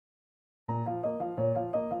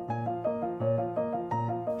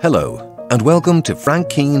Hello and welcome to Frank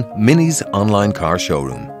Keane MINI's online car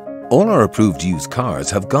showroom. All our approved used cars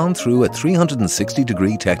have gone through a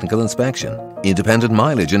 360-degree technical inspection, independent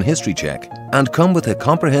mileage and history check, and come with a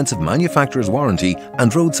comprehensive manufacturer's warranty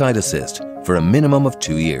and roadside assist for a minimum of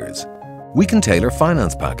 2 years. We can tailor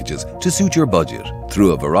finance packages to suit your budget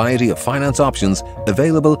through a variety of finance options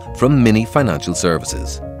available from MINI Financial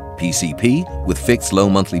Services. PCP with fixed low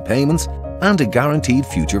monthly payments and a guaranteed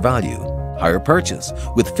future value. Hire purchase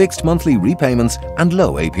with fixed monthly repayments and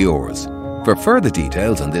low APRs. For further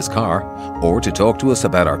details on this car or to talk to us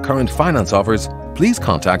about our current finance offers, please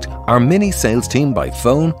contact our MINI sales team by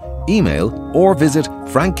phone, email or visit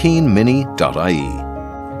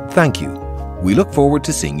frankkeanemini.ie. Thank you. We look forward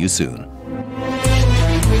to seeing you soon.